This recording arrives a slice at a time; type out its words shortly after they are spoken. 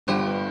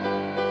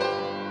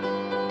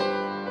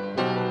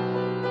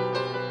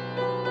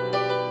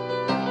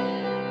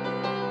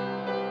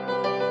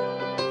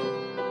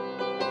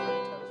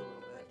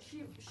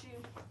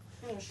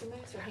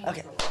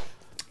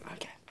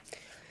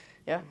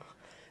Yeah.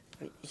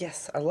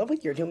 Yes, I love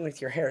what you're doing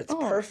with your hair. It's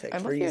perfect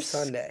for Youth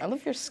Sunday. I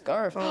love your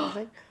scarf.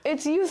 Oh,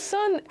 It's Youth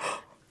Sunday.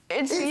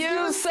 It's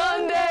Youth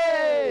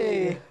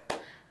Sunday.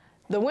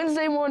 The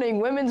Wednesday morning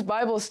women's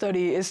Bible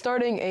study is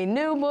starting a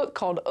new book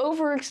called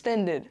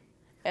Overextended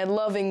and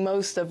Loving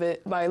Most of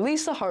It by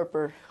Lisa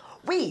Harper.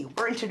 We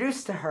were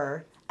introduced to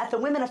her at the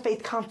Women of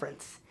Faith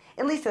conference.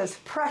 In Lisa's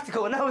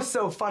practical and oh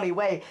so funny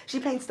way, she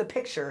paints the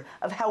picture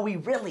of how we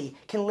really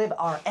can live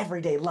our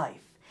everyday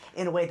life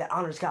in a way that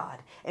honors God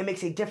and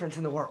makes a difference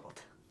in the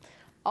world.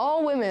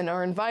 All women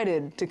are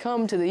invited to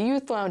come to the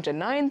Youth Lounge at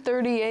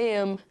 9:30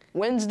 a.m.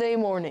 Wednesday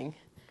morning.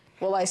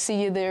 Will I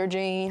see you there,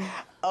 Jane?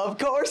 Of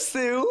course,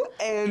 Sue.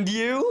 And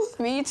you?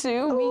 Me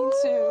too, me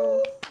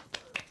too.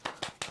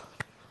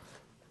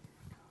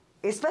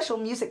 A special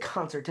music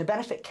concert to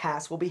benefit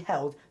Cass will be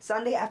held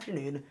Sunday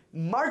afternoon,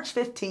 March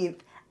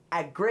 15th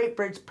at Great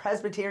Bridge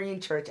Presbyterian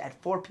Church at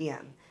 4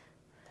 p.m.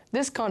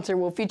 This concert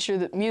will feature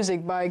the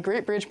music by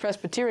Great Bridge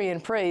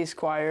Presbyterian Praise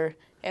Choir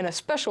and a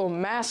special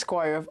mass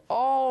choir of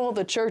all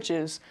the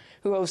churches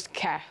who host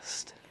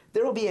Cast.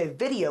 There will be a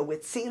video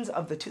with scenes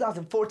of the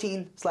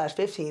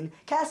 2014/15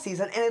 Cast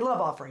season and a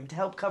love offering to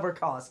help cover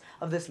costs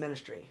of this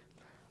ministry.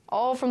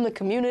 All from the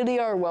community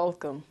are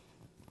welcome.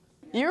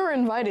 You're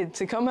invited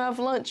to come have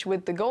lunch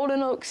with the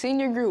Golden Oak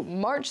Senior Group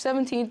March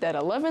 17th at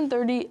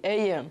 11:30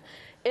 a.m.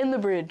 in the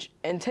Bridge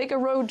and take a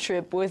road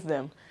trip with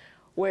them,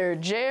 where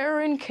Jer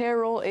and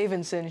Carol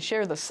Avenson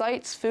share the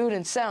sights, food,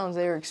 and sounds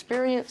they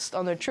experienced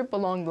on their trip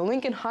along the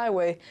Lincoln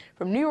Highway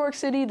from New York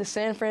City to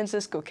San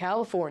Francisco,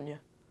 California.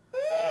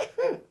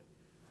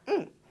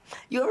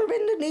 You ever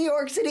been to New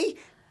York City?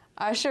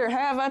 I sure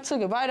have. I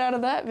took a bite out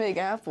of that Big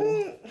Apple.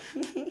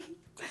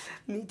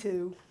 Me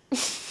too.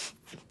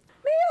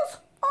 Meals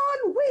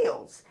on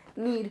Wheels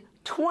need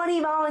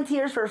 20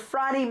 volunteers for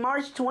Friday,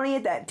 March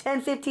 20th at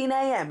 10:15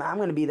 a.m. I'm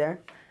going to be there.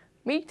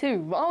 Me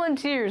too.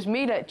 Volunteers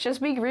meet at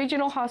Chesapeake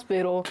Regional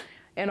Hospital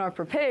and are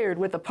prepared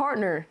with a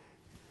partner.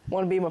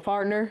 Want to be my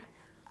partner?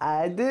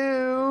 I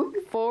do.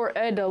 For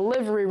a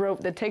delivery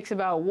rope that takes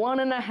about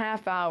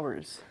 1.5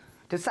 hours.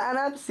 To sign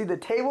up, see the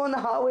table in the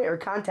hallway or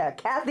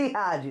contact Kathy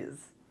Hodges.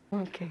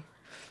 Okay.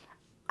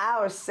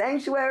 Our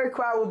sanctuary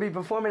choir will be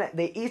performing at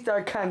the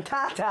Easter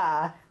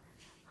Cantata.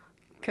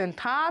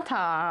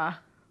 Cantata.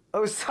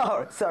 Oh,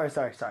 sorry.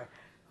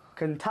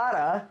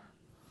 Cantata.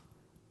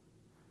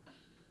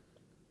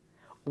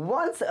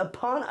 Once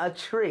Upon a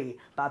Tree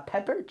by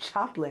Pepper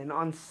Choplin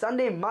on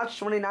Sunday, March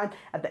 29th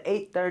at the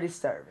 8:30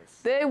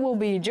 service. They will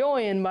be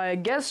joined by a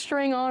guest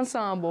string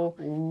ensemble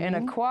and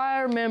a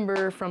choir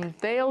member from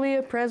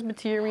Thalia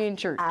Presbyterian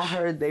Church. I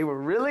heard they were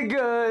really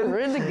good.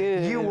 Really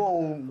good. You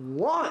won't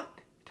want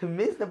to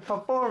miss the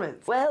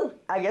performance. Well,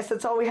 I guess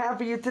that's all we have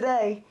for you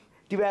today.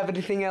 Do you have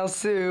anything else,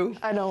 Sue?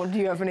 I don't. Do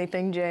you have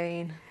anything,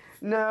 Jane?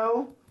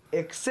 No,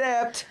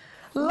 except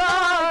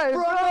live